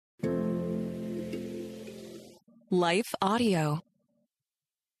Life Audio.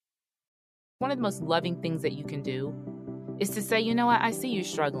 One of the most loving things that you can do is to say, you know what, I see you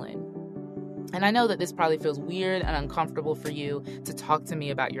struggling. And I know that this probably feels weird and uncomfortable for you to talk to me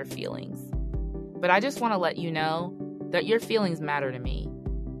about your feelings. But I just want to let you know that your feelings matter to me.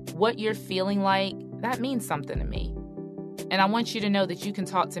 What you're feeling like, that means something to me. And I want you to know that you can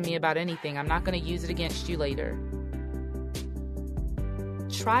talk to me about anything. I'm not going to use it against you later.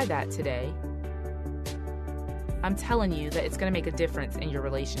 Try that today. I'm telling you that it's going to make a difference in your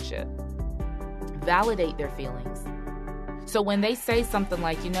relationship. Validate their feelings. So when they say something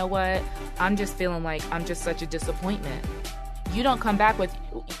like, you know what, I'm just feeling like I'm just such a disappointment. You don't come back with,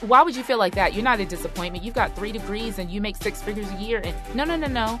 why would you feel like that? You're not a disappointment. You've got 3 degrees and you make 6 figures a year.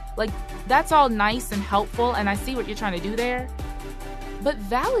 And no. Like, that's all nice and helpful. And I see what you're trying to do there. But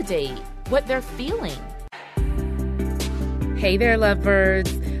validate what they're feeling. Hey there,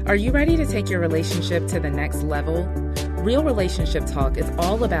 lovebirds. Are you ready to take your relationship to the next level? Real Relationship Talk is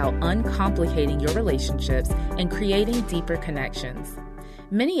all about uncomplicating your relationships and creating deeper connections.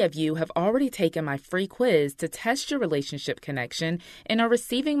 Many of you have already taken my free quiz to test your relationship connection and are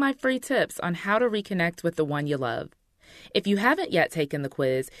receiving my free tips on how to reconnect with the one you love. If you haven't yet taken the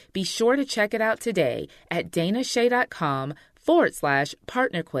quiz, be sure to check it out today at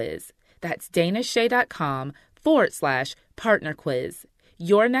danashay.com/partner quiz. That's danashay.com/partner quiz.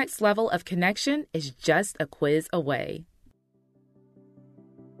 Your next level of connection is just a quiz away.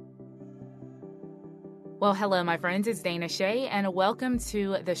 Well, hello, my friends. It's Dana Shay, and welcome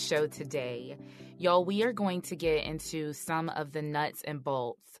to the show today. Y'all, we are going to get into some of the nuts and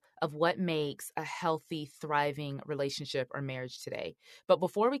bolts of what makes a healthy, thriving relationship or marriage today. But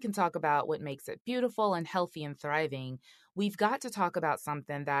before we can talk about what makes it beautiful and healthy and thriving, we've got to talk about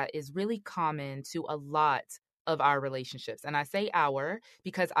something that is really common to a lot of our relationships. And I say our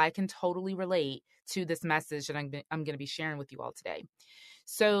because I can totally relate to this message that I'm going to be sharing with you all today.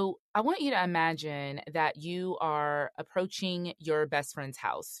 So I want you to imagine that you are approaching your best friend's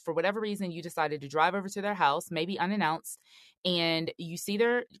house. For whatever reason, you decided to drive over to their house, maybe unannounced, and you see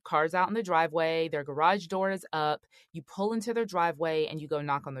their cars out in the driveway, their garage door is up, you pull into their driveway and you go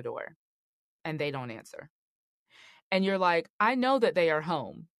knock on the door and they don't answer. And you're like, I know that they are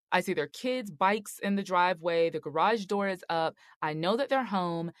home. I see their kids' bikes in the driveway, the garage door is up. I know that they're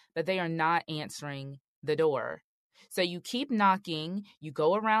home, but they are not answering the door. So you keep knocking, you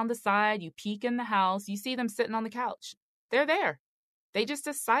go around the side, you peek in the house, you see them sitting on the couch. They're there. They just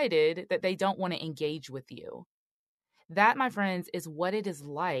decided that they don't want to engage with you. That, my friends, is what it is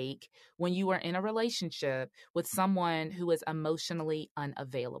like when you are in a relationship with someone who is emotionally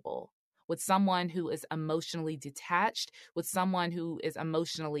unavailable, with someone who is emotionally detached, with someone who is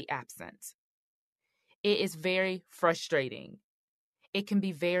emotionally absent. It is very frustrating. It can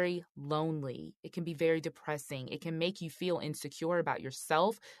be very lonely. It can be very depressing. It can make you feel insecure about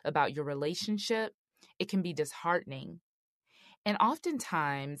yourself, about your relationship. It can be disheartening. And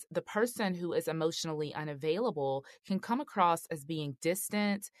oftentimes, the person who is emotionally unavailable can come across as being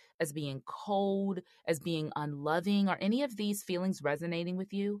distant, as being cold, as being unloving. Are any of these feelings resonating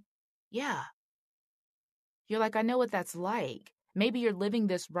with you? Yeah. You're like, I know what that's like. Maybe you're living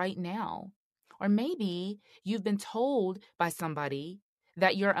this right now. Or maybe you've been told by somebody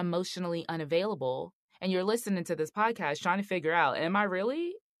that you're emotionally unavailable and you're listening to this podcast trying to figure out, am I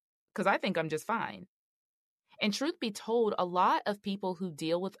really? Because I think I'm just fine. And truth be told, a lot of people who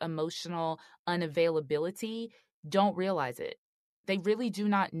deal with emotional unavailability don't realize it. They really do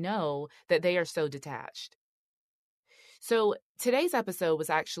not know that they are so detached. So today's episode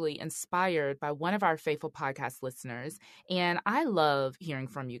was actually inspired by one of our faithful podcast listeners, and I love hearing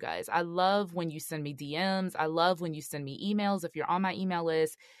from you guys. I love when you send me DMs. I love when you send me emails if you're on my email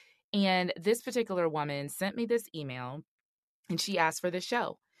list. And this particular woman sent me this email, and she asked for this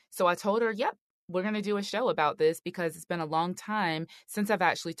show. So I told her, yep, we're going to do a show about this because it's been a long time since I've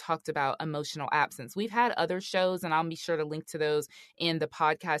actually talked about emotional absence. We've had other shows, and I'll be sure to link to those in the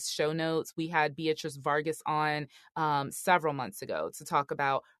podcast show notes. We had Beatrice Vargas on several months ago to talk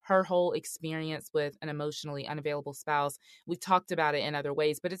about her whole experience with an emotionally unavailable spouse. We've talked about it in other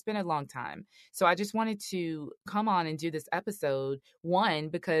ways, but it's been a long time. So I just wanted to come on and do this episode, one,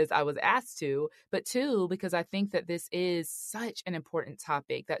 because I was asked to, but two, because I think that this is such an important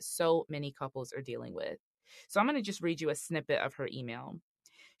topic that so many couples are dealing with. So I'm going to just read you a snippet of her email.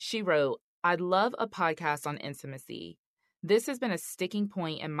 She wrote, I'd love a podcast on intimacy. This has been a sticking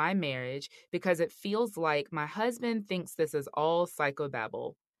point in my marriage because it feels like my husband thinks this is all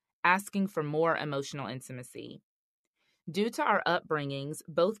psychobabble, asking for more emotional intimacy. Due to our upbringings,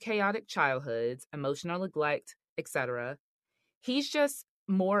 both chaotic childhoods, emotional neglect, etc., he's just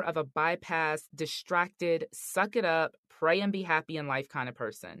more of a bypass, distracted, suck it up, pray and be happy in life kind of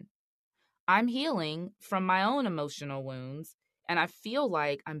person. I'm healing from my own emotional wounds, and I feel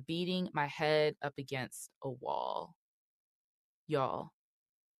like I'm beating my head up against a wall. Y'all,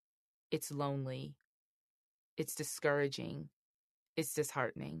 it's lonely. It's discouraging. It's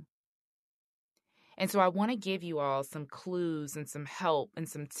disheartening. And so I want to give you all some clues and some help and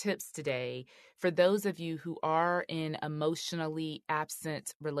some tips today for those of you who are in emotionally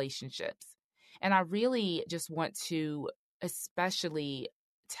absent relationships. And I really just want to especially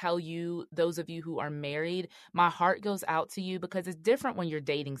tell you, those of you who are married, my heart goes out to you, because it's different when you're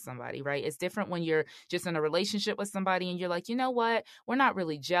dating somebody, right? It's different when you're just in a relationship with somebody and you're like, you know what? We're not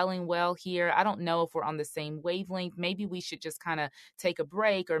really gelling well here. I don't know if we're on the same wavelength. Maybe we should just kind of take a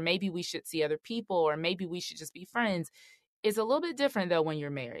break, or maybe we should see other people, or maybe we should just be friends. It's a little bit different though when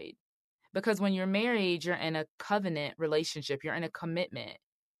you're married, because when you're married, you're in a covenant relationship, you're in a commitment.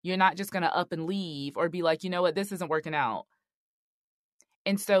 You're not just going to up and leave or be like, you know what, this isn't working out.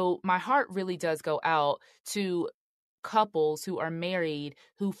 And so my heart really does go out to couples who are married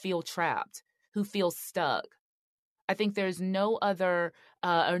who feel trapped, who feel stuck. I think there's no other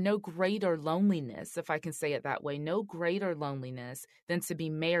or no greater loneliness, if I can say it that way, no greater loneliness than to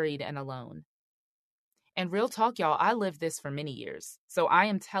be married and alone. And real talk, y'all, I lived this for many years. So I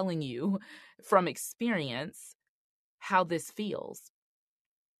am telling you from experience how this feels.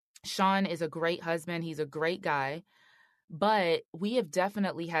 Sean is a great husband. He's a great guy. But we have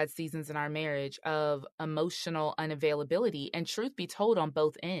definitely had seasons in our marriage of emotional unavailability. And truth be told, on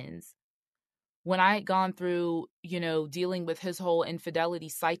both ends. When I had gone through, dealing with his whole infidelity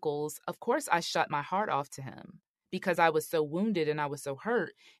cycles, of course I shut my heart off to him because I was so wounded and I was so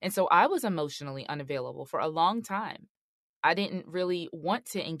hurt. And so I was emotionally unavailable for a long time. I didn't really want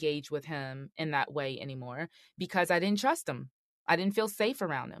to engage with him in that way anymore because I didn't trust him. I didn't feel safe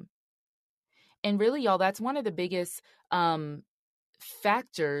around him. And really, y'all, that's one of the biggest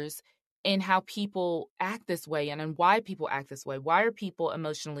factors in how people act this way and why people act this way. Why are people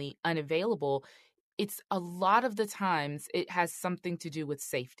emotionally unavailable? It's a lot of the times it has something to do with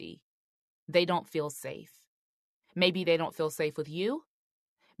safety. They don't feel safe. Maybe they don't feel safe with you.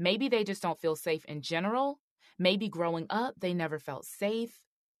 Maybe they just don't feel safe in general. Maybe growing up, they never felt safe.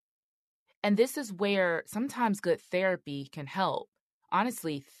 And this is where sometimes good therapy can help.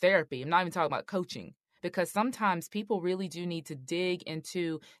 Honestly, therapy. I'm not even talking about coaching, because sometimes people really do need to dig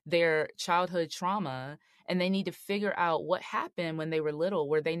into their childhood trauma, and they need to figure out what happened when they were little.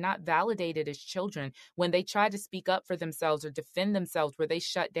 Were they not validated as children? When they tried to speak up for themselves or defend themselves, were they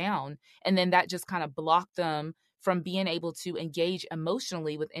shut down? And then that just kind of blocked them from being able to engage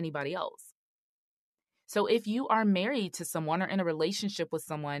emotionally with anybody else. So if you are married to someone or in a relationship with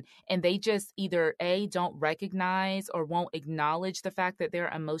someone and they just either A, don't recognize or won't acknowledge the fact that they're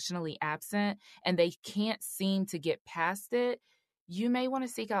emotionally absent and they can't seem to get past it, you may want to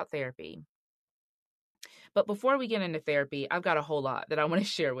seek out therapy. But before we get into therapy, I've got a whole lot that I want to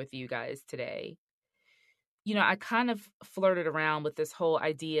share with you guys today. I kind of flirted around with this whole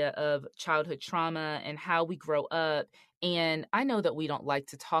idea of childhood trauma and how we grow up. And I know that we don't like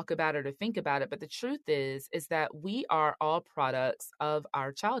to talk about it or think about it, but the truth is that we are all products of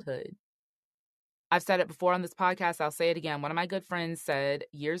our childhood. I've said it before on this podcast. I'll say it again. One of my good friends said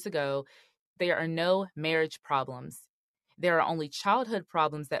years ago, there are no marriage problems. There are only childhood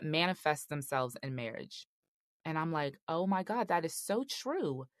problems that manifest themselves in marriage. And I'm like, oh my God, that is so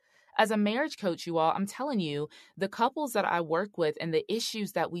true. As a marriage coach, you all, I'm telling you, the couples that I work with and the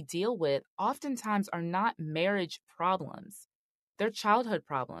issues that we deal with oftentimes are not marriage problems. They're childhood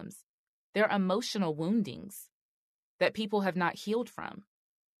problems. They're emotional woundings that people have not healed from.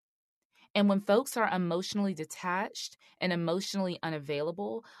 And when folks are emotionally detached and emotionally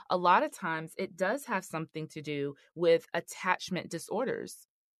unavailable, a lot of times it does have something to do with attachment disorders.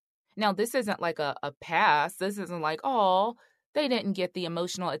 Now, this isn't like a pass. This isn't like, oh, they didn't get the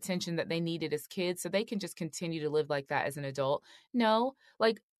emotional attention that they needed as kids, so they can just continue to live like that as an adult. No,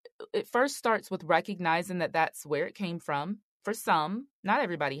 like it first starts with recognizing that that's where it came from. For some, not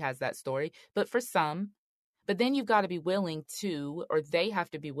everybody has that story, but for some. But then you've got to be willing to, or they have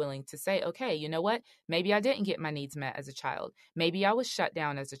to be willing to say, okay, you know what? Maybe I didn't get my needs met as a child. Maybe I was shut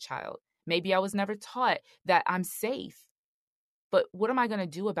down as a child. Maybe I was never taught that I'm safe. But what am I going to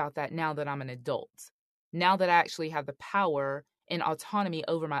do about that now that I'm an adult? Now that I actually have the power and autonomy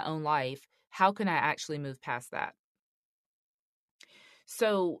over my own life, how can I actually move past that?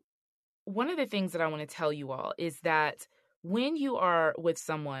 So, one of the things that I want to tell you all is that when you are with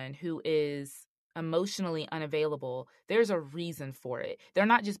someone who is emotionally unavailable, there's a reason for it. They're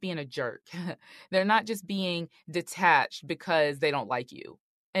not just being a jerk. They're not just being detached because they don't like you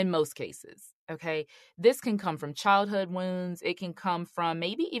in most cases. Okay. This can come from childhood wounds. It can come from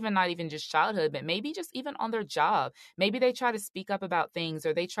maybe even not even just childhood, but maybe just even on their job. Maybe they try to speak up about things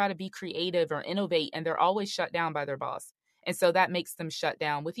or they try to be creative or innovate and they're always shut down by their boss. And so that makes them shut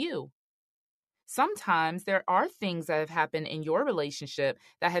down with you. Sometimes there are things that have happened in your relationship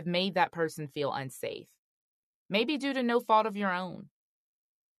that have made that person feel unsafe, maybe due to no fault of your own.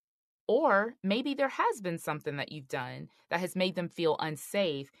 Or maybe there has been something that you've done that has made them feel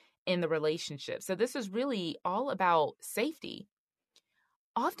unsafe in the relationship. So this is really all about safety.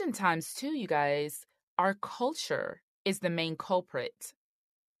 Oftentimes, too, you guys, our culture is the main culprit.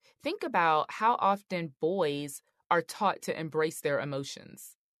 Think about how often boys are taught to embrace their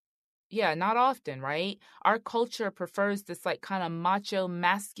emotions. Yeah, not often, right? Our culture prefers this like kind of macho,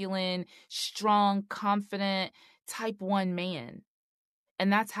 masculine, strong, confident type 1 man.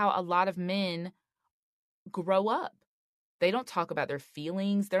 And that's how a lot of men grow up. They don't talk about their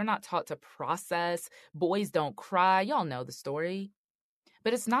feelings. They're not taught to process. Boys don't cry. Y'all know the story.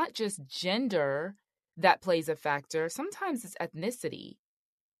 But it's not just gender that plays a factor. Sometimes it's ethnicity.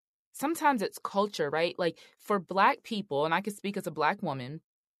 Sometimes it's culture, right? Like for Black people, and I can speak as a Black woman,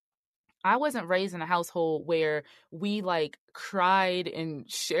 I wasn't raised in a household where we like cried and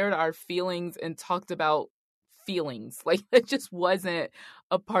shared our feelings and talked about feelings. Like it just wasn't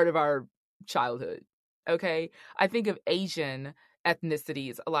a part of our childhood. Okay. I think of Asian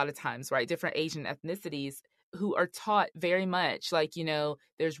ethnicities a lot of times, right? Different Asian ethnicities who are taught very much like,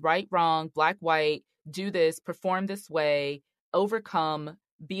 there's right, wrong, black, white, do this, perform this way, overcome,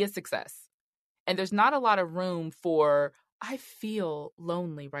 be a success. And there's not a lot of room for, I feel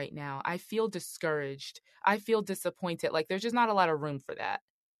lonely right now. I feel discouraged. I feel disappointed. Like there's just not a lot of room for that.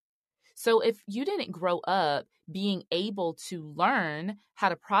 So if you didn't grow up being able to learn how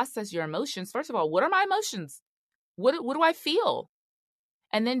to process your emotions, first of all, what are my emotions? What do I feel?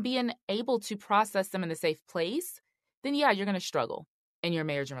 And then being able to process them in a safe place, then yeah, you're going to struggle in your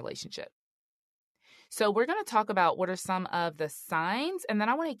marriage and relationship. So we're going to talk about what are some of the signs, and then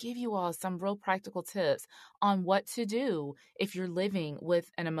I want to give you all some real practical tips on what to do if you're living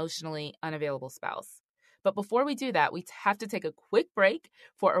with an emotionally unavailable spouse. But before we do that, we have to take a quick break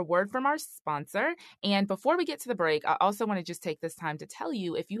for a word from our sponsor. And before we get to the break, I also want to just take this time to tell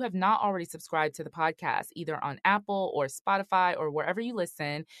you, if you have not already subscribed to the podcast, either on Apple or Spotify or wherever you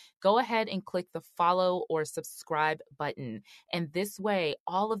listen, go ahead and click the follow or subscribe button. And this way,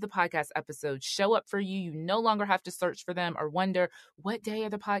 all of the podcast episodes show up for you. You no longer have to search for them or wonder what day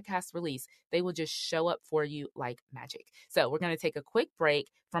are the podcasts released. They will just show up for you like magic. So we're going to take a quick break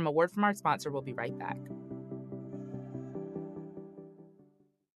from a word from our sponsor. We'll be right back.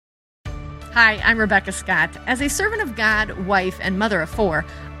 Hi, I'm Rebecca Scott. As a servant of God, wife, and mother of 4,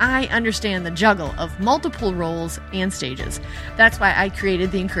 I understand the juggle of multiple roles and stages. That's why I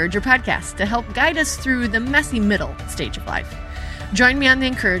created the Encourager podcast to help guide us through the messy middle stage of life. Join me on the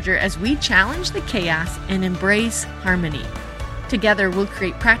Encourager as we challenge the chaos and embrace harmony. Together, we'll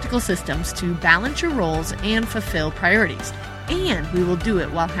create practical systems to balance your roles and fulfill priorities. And we will do it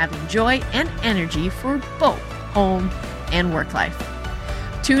while having joy and energy for both home and work life.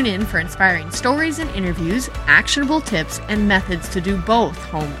 Tune in for inspiring stories and interviews, actionable tips, and methods to do both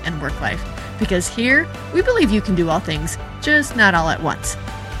home and work life. Because here, we believe you can do all things, just not all at once.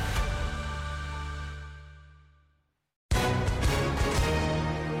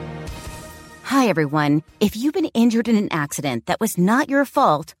 Hi, everyone. If you've been injured in an accident that was not your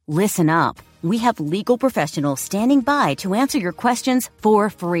fault, listen up. We have legal professionals standing by to answer your questions for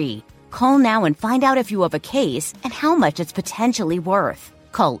free. Call now and find out if you have a case and how much it's potentially worth.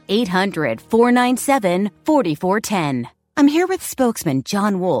 Call 800-497-4410. I'm here with spokesman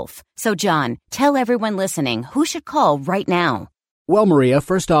John Wolf. So, John, tell everyone listening who should call right now. Well, Maria,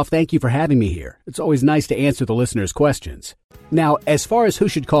 first off, thank you for having me here. It's always nice to answer the listeners' questions. Now, as far as who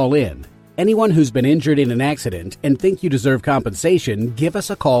should call in, anyone who's been injured in an accident and think you deserve compensation, give us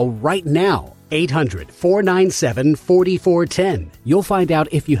a call right now. 800-497-4410. You'll find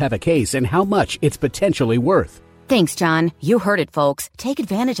out if you have a case and how much it's potentially worth. Thanks, John. You heard it, folks. Take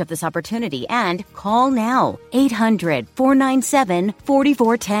advantage of this opportunity and call now.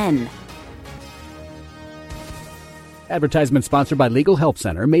 800-497-4410. Advertisement sponsored by Legal Help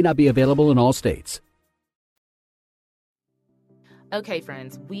Center. May not be available in all states. Okay,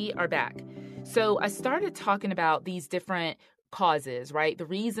 friends, we are back. So I started talking about these different causes, right? The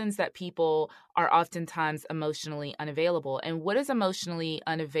reasons that people are oftentimes emotionally unavailable. And what is emotionally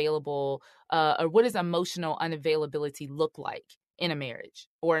unavailable, or what does emotional unavailability look like in a marriage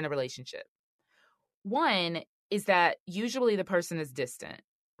or in a relationship? One is that usually the person is distant,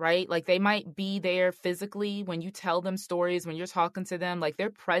 right? Like they might be there physically when you tell them stories, when you're talking to them, like they're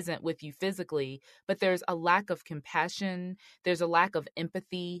present with you physically, but there's a lack of compassion. There's a lack of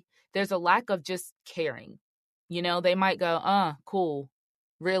empathy. There's a lack of just caring. They might go, cool,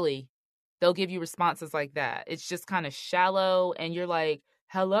 really. They'll give you responses like that. It's just kind of shallow. And you're like,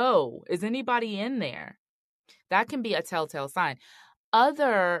 hello, is anybody in there? That can be a telltale sign.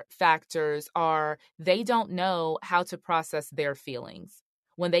 Other factors are they don't know how to process their feelings.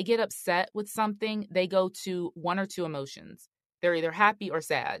 When they get upset with something, they go to one or two emotions. They're either happy or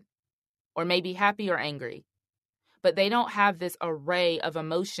sad, or maybe happy or angry. But they don't have this array of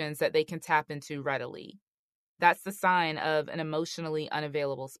emotions that they can tap into readily. That's the sign of an emotionally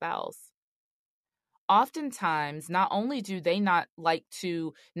unavailable spouse. Oftentimes, not only do they not like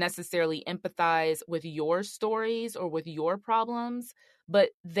to necessarily empathize with your stories or with your problems, but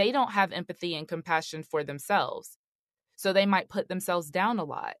they don't have empathy and compassion for themselves. So they might put themselves down a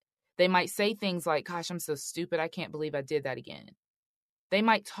lot. They might say things like, gosh, I'm so stupid. I can't believe I did that again. They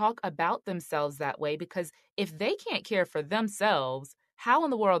might talk about themselves that way because if they can't care for themselves, how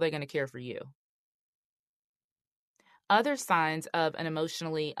in the world are they going to care for you? Other signs of an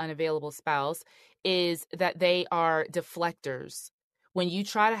emotionally unavailable spouse is that they are deflectors. When you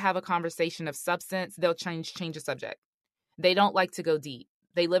try to have a conversation of substance, they'll change the subject. They don't like to go deep.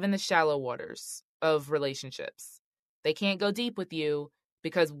 They live in the shallow waters of relationships. They can't go deep with you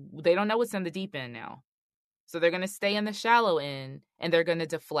because they don't know what's in the deep end now. So they're going to stay in the shallow end and they're going to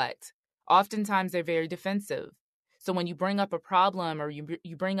deflect. Oftentimes they're very defensive. So when you bring up a problem or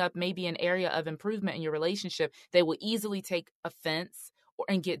you bring up maybe an area of improvement in your relationship, they will easily take offense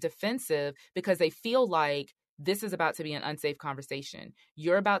and get defensive because they feel like this is about to be an unsafe conversation.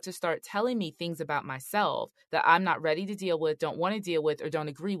 You're about to start telling me things about myself that I'm not ready to deal with, don't want to deal with, or don't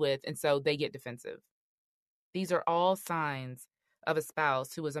agree with. And so they get defensive. These are all signs of a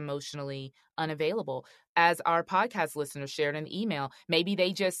spouse who is emotionally unavailable. As our podcast listeners shared in the email, maybe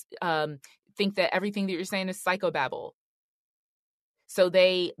they just think that everything that you're saying is psychobabble. So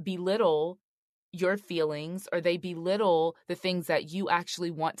they belittle your feelings or they belittle the things that you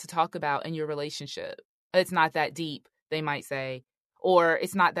actually want to talk about in your relationship. It's not that deep, they might say, or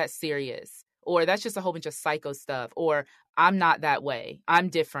it's not that serious, or that's just a whole bunch of psycho stuff, or I'm not that way, I'm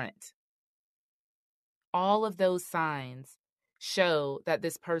different. All of those signs show that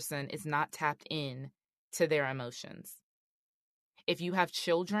this person is not tapped in to their emotions. If you have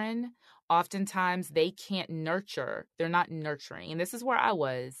children, oftentimes they can't nurture. They're not nurturing. And this is where I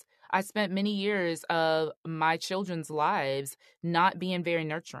was. I spent many years of my children's lives not being very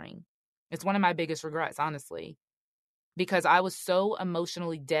nurturing. It's one of my biggest regrets, honestly, because I was so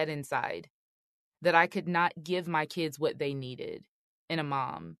emotionally dead inside that I could not give my kids what they needed in a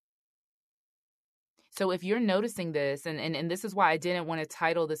mom. So if you're noticing this, and this is why I didn't want to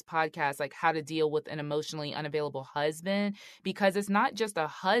title this podcast like how to deal with an emotionally unavailable husband, because it's not just a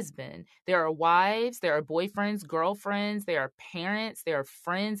husband. There are wives, there are boyfriends, girlfriends, there are parents, there are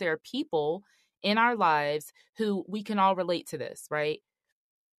friends, there are people in our lives who we can all relate to this, right?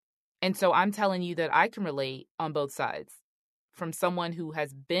 And so I'm telling you that I can relate on both sides, from someone who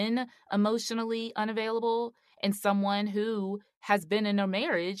has been emotionally unavailable and someone who has been in a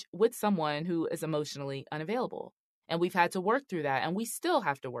marriage with someone who is emotionally unavailable. And we've had to work through that, and we still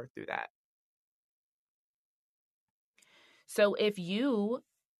have to work through that. So if you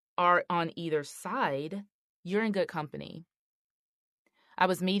are on either side, you're in good company. I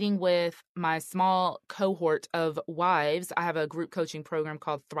was meeting with my small cohort of wives. I have a group coaching program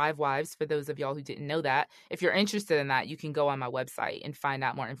called Thrive Wives, for those of y'all who didn't know that. If you're interested in that, you can go on my website and find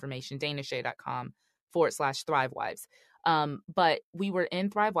out more information, danashay.com/Thrive Wives. But we were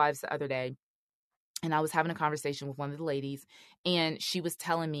in Thrive Wives the other day, and I was having a conversation with one of the ladies, and she was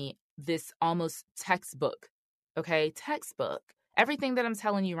telling me this almost textbook, everything that I'm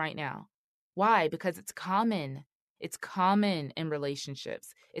telling you right now. Why? Because it's common. It's common in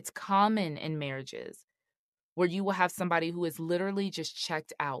relationships. It's common in marriages where you will have somebody who is literally just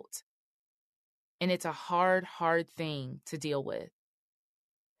checked out. And it's a hard, hard thing to deal with.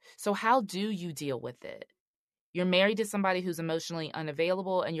 So how do you deal with it? You're married to somebody who's emotionally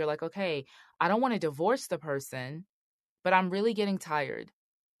unavailable and you're like, okay, I don't want to divorce the person, but I'm really getting tired.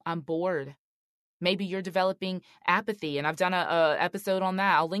 I'm bored. Maybe you're developing apathy, and I've done a episode on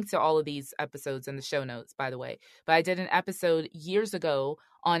that. I'll link to all of these episodes in the show notes, by the way. But I did an episode years ago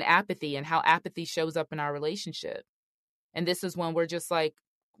on apathy and how apathy shows up in our relationship. And this is when we're just like,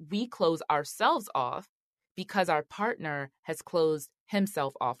 we close ourselves off because our partner has closed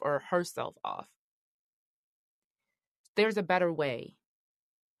himself off or herself off. There's a better way.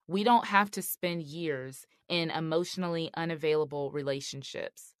 We don't have to spend years in emotionally unavailable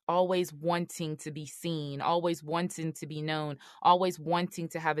relationships, always wanting to be seen, always wanting to be known, always wanting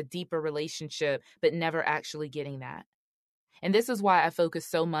to have a deeper relationship, but never actually getting that. And this is why I focus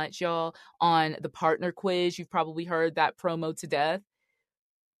so much, y'all, on the partner quiz. You've probably heard that promo to death.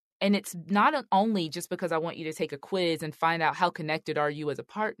 And it's not only just because I want you to take a quiz and find out how connected are you as a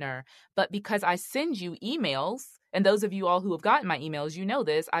partner, but because I send you emails, and those of you all who have gotten my emails, you know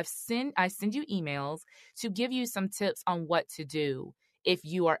this, I send you emails to give you some tips on what to do if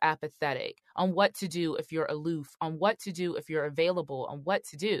you are apathetic, on what to do if you're aloof, on what to do if you're available, on what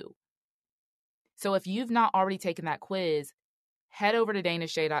to do. So if you've not already taken that quiz, head over to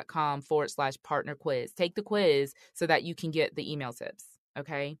danashay.com/partner quiz. Take the quiz so that you can get the email tips,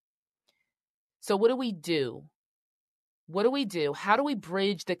 okay? So what do we do? What do we do? How do we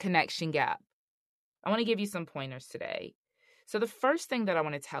bridge the connection gap? I want to give you some pointers today. So the first thing that I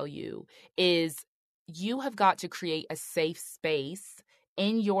want to tell you is you have got to create a safe space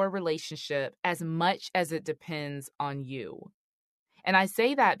in your relationship as much as it depends on you. And I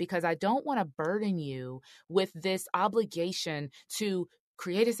say that because I don't want to burden you with this obligation to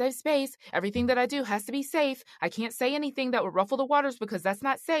create a safe space. Everything that I do has to be safe. I can't say anything that would ruffle the waters because that's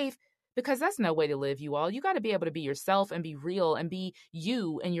not safe. Because that's no way to live, you all. You got to be able to be yourself and be real and be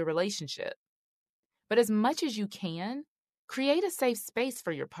you in your relationship. But as much as you can, create a safe space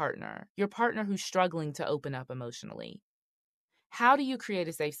for your partner who's struggling to open up emotionally. How do you create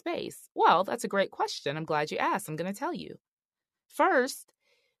a safe space? Well, that's a great question. I'm glad you asked. I'm going to tell you. First,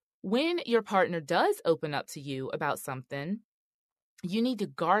 when your partner does open up to you about something, you need to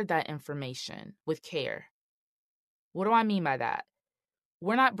guard that information with care. What do I mean by that?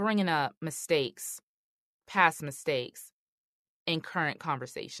 We're not bringing up mistakes, past mistakes, in current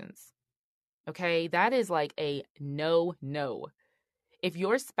conversations. Okay? That is like a no. If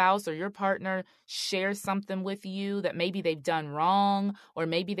your spouse or your partner shares something with you that maybe they've done wrong, or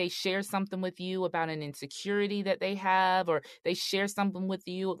maybe they share something with you about an insecurity that they have, or they share something with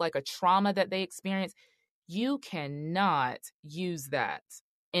you like a trauma that they experience, you cannot use that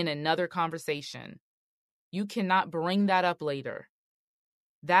in another conversation. You cannot bring that up later.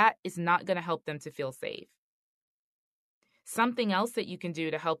 That is not going to help them to feel safe. Something else that you can do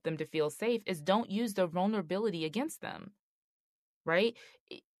to help them to feel safe is don't use their vulnerability against them, right?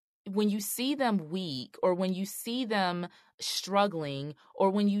 When you see them weak, or when you see them struggling, or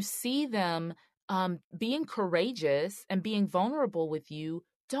when you see them being courageous and being vulnerable with you,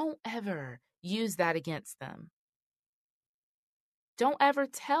 don't ever use that against them. Don't ever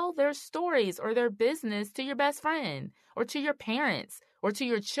tell their stories or their business to your best friend or to your parents or to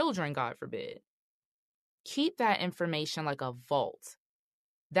your children, God forbid. Keep that information like a vault.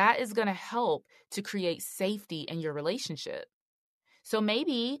 That is going to help to create safety in your relationship. So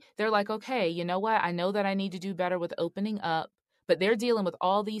maybe they're like, okay, you know what? I know that I need to do better with opening up, but they're dealing with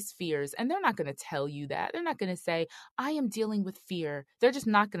all these fears, and they're not going to tell you that. They're not going to say, I am dealing with fear. They're just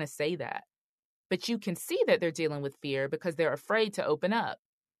not going to say that. But you can see that they're dealing with fear because they're afraid to open up.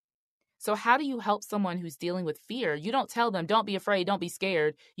 So how do you help someone who's dealing with fear? You don't tell them, don't be afraid, don't be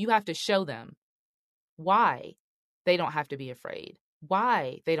scared. You have to show them why they don't have to be afraid,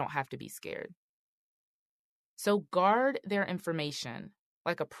 why they don't have to be scared. So guard their information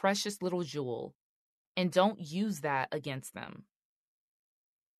like a precious little jewel, and don't use that against them.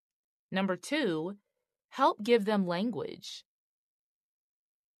 Number 2, help give them language.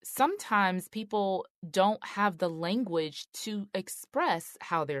 Sometimes people don't have the language to express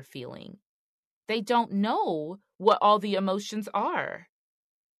how they're feeling. They don't know what all the emotions are.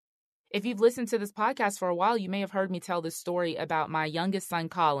 If you've listened to this podcast for a while, you may have heard me tell this story about my youngest son,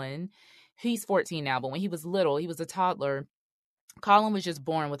 Colin. He's 14 now, but when he was little, he was a toddler. Colin was just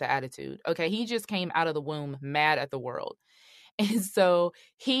born with an attitude. Okay, he just came out of the womb mad at the world. And so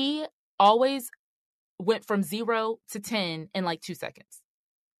he always went from 0 to 10 in like 2 seconds.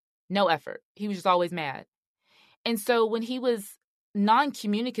 No effort. He was just always mad. And so when he was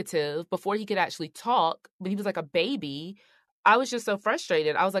non-communicative, before he could actually talk, when he was like a baby, I was just so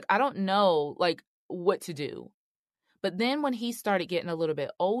frustrated. I was like, I don't know like what to do. But then when he started getting a little bit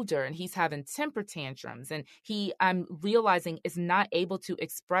older and he's having temper tantrums and I'm realizing is not able to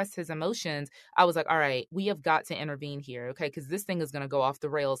express his emotions, I was like, all right, we have got to intervene here, okay? Because this thing is going to go off the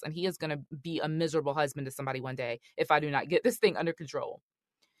rails and he is going to be a miserable husband to somebody one day if I do not get this thing under control.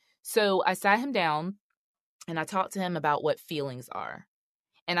 So I sat him down and I talked to him about what feelings are.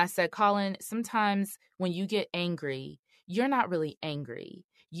 And I said, Colin, sometimes when you get angry, you're not really angry.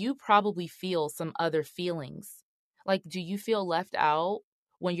 You probably feel some other feelings. Like, do you feel left out?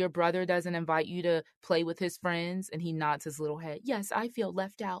 when your brother doesn't invite you to play with his friends and he nods his little head. Yes, I feel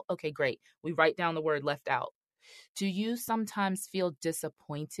left out. Okay, great. We write down the word left out. Do you sometimes feel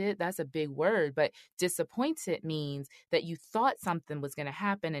disappointed? That's a big word, but disappointed means that you thought something was going to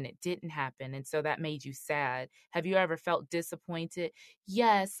happen and it didn't happen. And so that made you sad. Have you ever felt disappointed?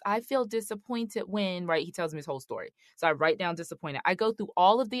 Yes, I feel disappointed when, right? He tells me his whole story. So I write down disappointed. I go through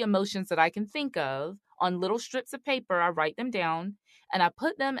all of the emotions that I can think of on little strips of paper. I write them down and I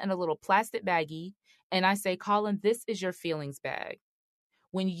put them in a little plastic baggie. And I say, Colin, this is your feelings bag.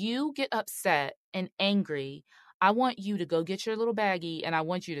 When you get upset and angry, I want you to go get your little baggie and I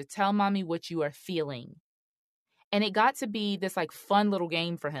want you to tell mommy what you are feeling. And it got to be this like fun little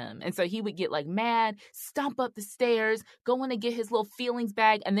game for him. And so he would get like mad, stomp up the stairs, go in to get his little feelings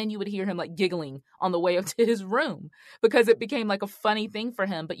bag. And then you would hear him like giggling on the way up to his room because it became like a funny thing for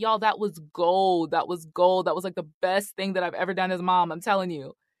him. But y'all, that was gold. That was gold. That was like the best thing that I've ever done as a mom. I'm telling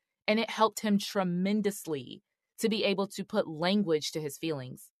you. And it helped him tremendously to be able to put language to his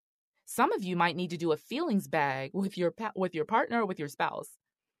feelings. Some of you might need to do a feelings bag with your partner or with your spouse.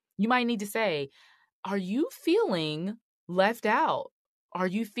 You might need to say, are you feeling left out? Are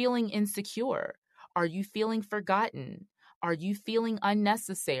you feeling insecure? Are you feeling forgotten? Are you feeling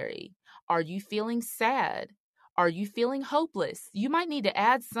unnecessary? Are you feeling sad? Are you feeling hopeless? You might need to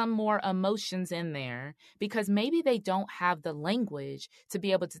add some more emotions in there because maybe they don't have the language to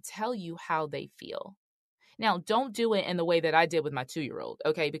be able to tell you how they feel. Now, don't do it in the way that I did with my 2-year-old,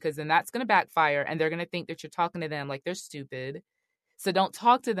 okay? Because then that's going to backfire and they're going to think that you're talking to them like they're stupid. So don't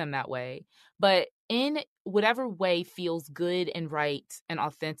talk to them that way. But in whatever way feels good and right and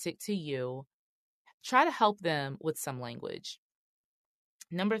authentic to you, try to help them with some language.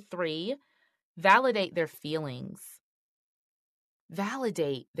 Number 3, validate their feelings.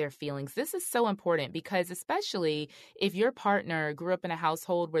 Validate their feelings. This is so important because especially if your partner grew up in a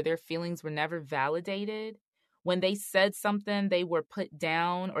household where their feelings were never validated, when they said something, they were put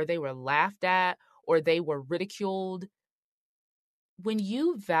down or they were laughed at or they were ridiculed. When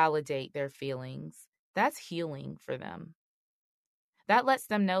you validate their feelings, that's healing for them. That lets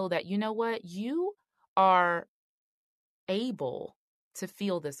them know that, you know what, you are able to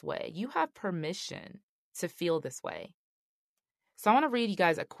feel this way. You have permission to feel this way. So I want to read you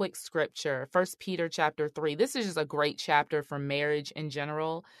guys a quick scripture, 1 Peter chapter 3. This is just a great chapter for marriage in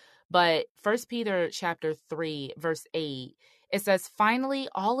general. But 1 Peter chapter 3, verse 8, it says, finally,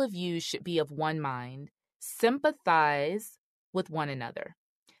 all of you should be of one mind, sympathize with one another.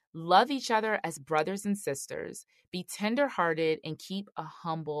 Love each other as brothers and sisters. Be tenderhearted and keep a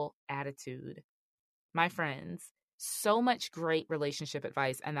humble attitude. My friends, so much great relationship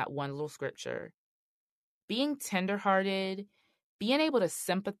advice in that one little scripture. Being tenderhearted, being able to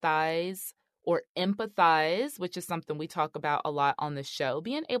sympathize or empathize, which is something we talk about a lot on the show,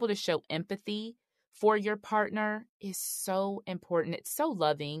 being able to show empathy for your partner is so important. It's so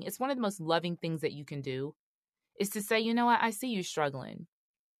loving. It's one of the most loving things that you can do is to say, you know what, I see you struggling.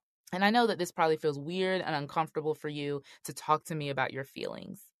 And I know that this probably feels weird and uncomfortable for you to talk to me about your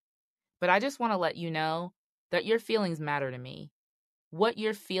feelings. But I just want to let you know that your feelings matter to me. What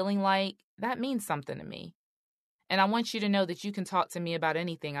you're feeling like, that means something to me. And I want you to know that you can talk to me about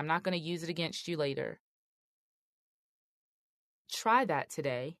anything. I'm not going to use it against you later. Try that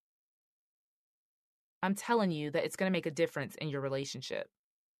today. I'm telling you that it's going to make a difference in your relationship.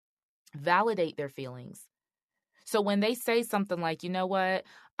 Validate their feelings. So when they say something like, you know what,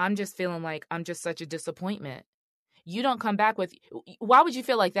 I'm just feeling like I'm just such a disappointment. You don't come back with, why would you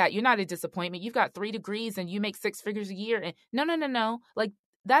feel like that? You're not a disappointment. You've got 3 degrees and you make 6 figures a year. And no. Like,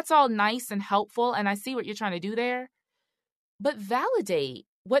 that's all nice and helpful. And I see what you're trying to do there. But validate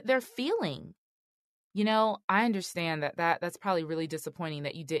what they're feeling. You know, I understand that's probably really disappointing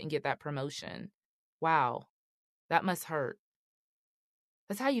that you didn't get that promotion. Wow, that must hurt.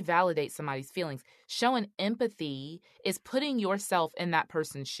 That's how you validate somebody's feelings. Showing empathy is putting yourself in that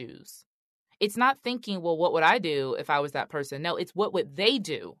person's shoes. It's not thinking, well, what would I do if I was that person? No, it's what would they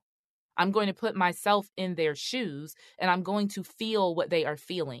do? I'm going to put myself in their shoes and I'm going to feel what they are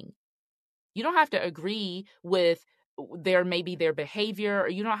feeling. You don't have to agree with their behavior, or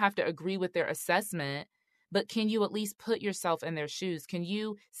you don't have to agree with their assessment, but can you at least put yourself in their shoes? Can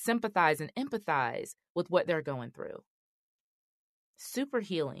you sympathize and empathize with what they're going through? Super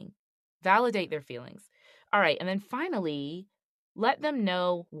healing. Validate their feelings. All right. And then finally, let them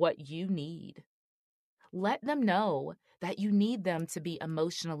know what you need. Let them know that you need them to be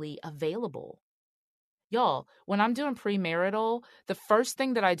emotionally available. Y'all, when I'm doing premarital, the first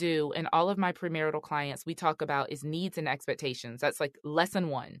thing that I do in all of my premarital clients we talk about is needs and expectations. That's like lesson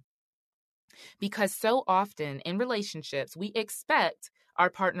 1. Because so often in relationships, we expect our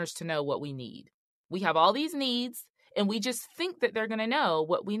partners to know what we need. We have all these needs, and we just think that they're going to know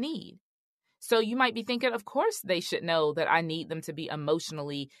what we need. So you might be thinking, of course, they should know that I need them to be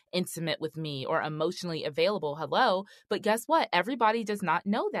emotionally intimate with me or emotionally available. Hello. But guess what? Everybody does not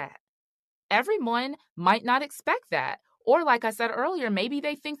know that. Everyone might not expect that. Or like I said earlier, maybe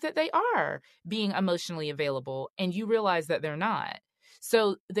they think that they are being emotionally available and you realize that they're not.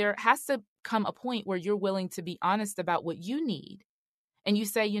 So there has to come a point where you're willing to be honest about what you need. And you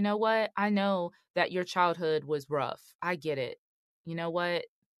say, you know what? I know that your childhood was rough. I get it. You know what?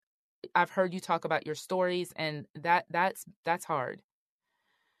 I've heard you talk about your stories, and that's hard.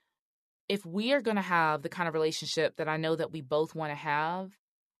 If we are going to have the kind of relationship that I know that we both want to have,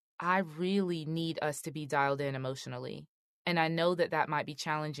 I really need us to be dialed in emotionally. And I know that that might be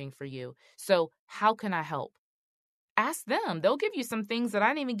challenging for you. So how can I help? Ask them. They'll give you some things that I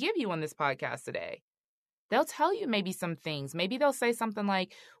didn't even give you on this podcast today. They'll tell you maybe some things. Maybe they'll say something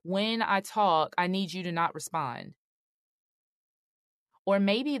like, when I talk, I need you to not respond. Or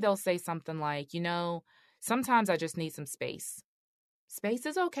maybe they'll say something like, sometimes I just need some space. Space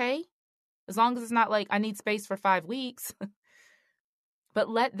is okay, as long as it's not like I need space for 5 weeks. But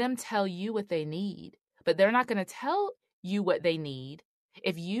let them tell you what they need. But they're not going to tell you what they need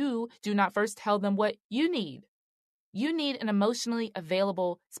if you do not first tell them what you need. You need an emotionally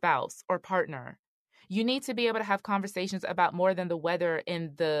available spouse or partner. You need to be able to have conversations about more than the weather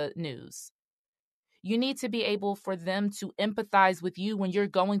in the news. You need to be able for them to empathize with you when you're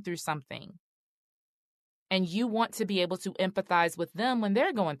going through something. And you want to be able to empathize with them when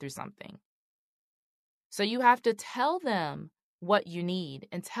they're going through something. So you have to tell them what you need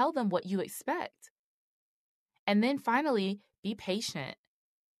and tell them what you expect. And then finally, be patient.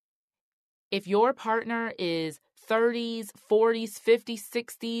 If your partner is 30s, 40s, 50s,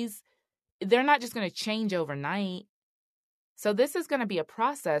 60s, they're not just going to change overnight. So this is going to be a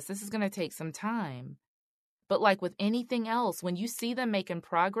process. This is going to take some time. But like with anything else, when you see them making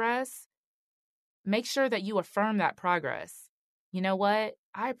progress, make sure that you affirm that progress. You know what?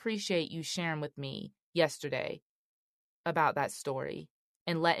 I appreciate you sharing with me yesterday about that story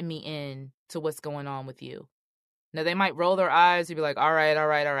and letting me in to what's going on with you. Now, they might roll their eyes and be like, all right,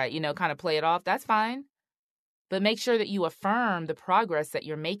 kind of play it off. That's fine. But make sure that you affirm the progress that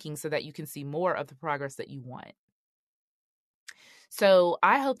you're making so that you can see more of the progress that you want. So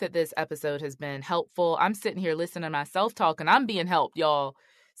I hope that this episode has been helpful. I'm sitting here listening to myself talk and I'm being helped, y'all.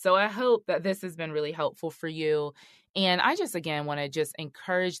 So I hope that this has been really helpful for you. And I just, again, want to just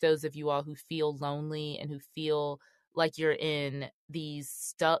encourage those of you all who feel lonely and who feel like you're in these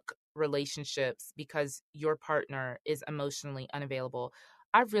stuck relationships because your partner is emotionally unavailable.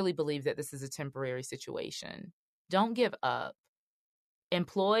 I really believe that this is a temporary situation. Don't give up.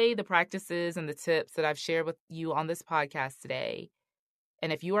 Employ the practices and the tips that I've shared with you on this podcast today.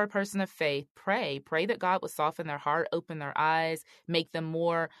 And if you are a person of faith, pray that God will soften their heart, open their eyes, make them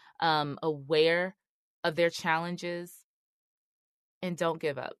more aware of their challenges, and don't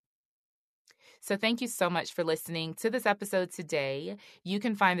give up. So thank you so much for listening to this episode today. You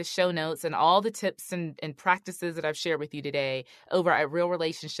can find the show notes and all the tips and practices that I've shared with you today over at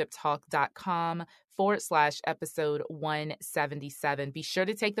realrelationshiptalk.com/episode 177. Be sure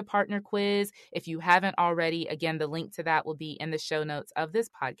to take the partner quiz if you haven't already. Again, the link to that will be in the show notes of this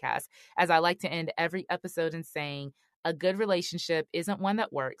podcast. As I like to end every episode in saying, a good relationship isn't one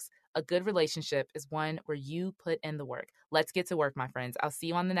that works. A good relationship is one where you put in the work. Let's get to work, my friends. I'll see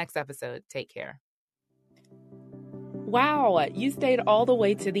you on the next episode. Take care. Wow, you stayed all the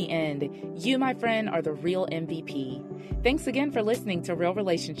way to the end. You, my friend, are the real MVP. Thanks again for listening to Real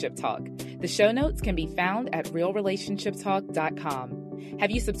Relationship Talk. The show notes can be found at realrelationshiptalk.com.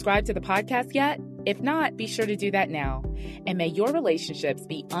 Have you subscribed to the podcast yet? If not, be sure to do that now. And may your relationships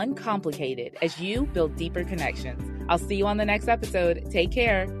be uncomplicated as you build deeper connections. I'll see you on the next episode. Take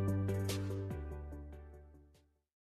care.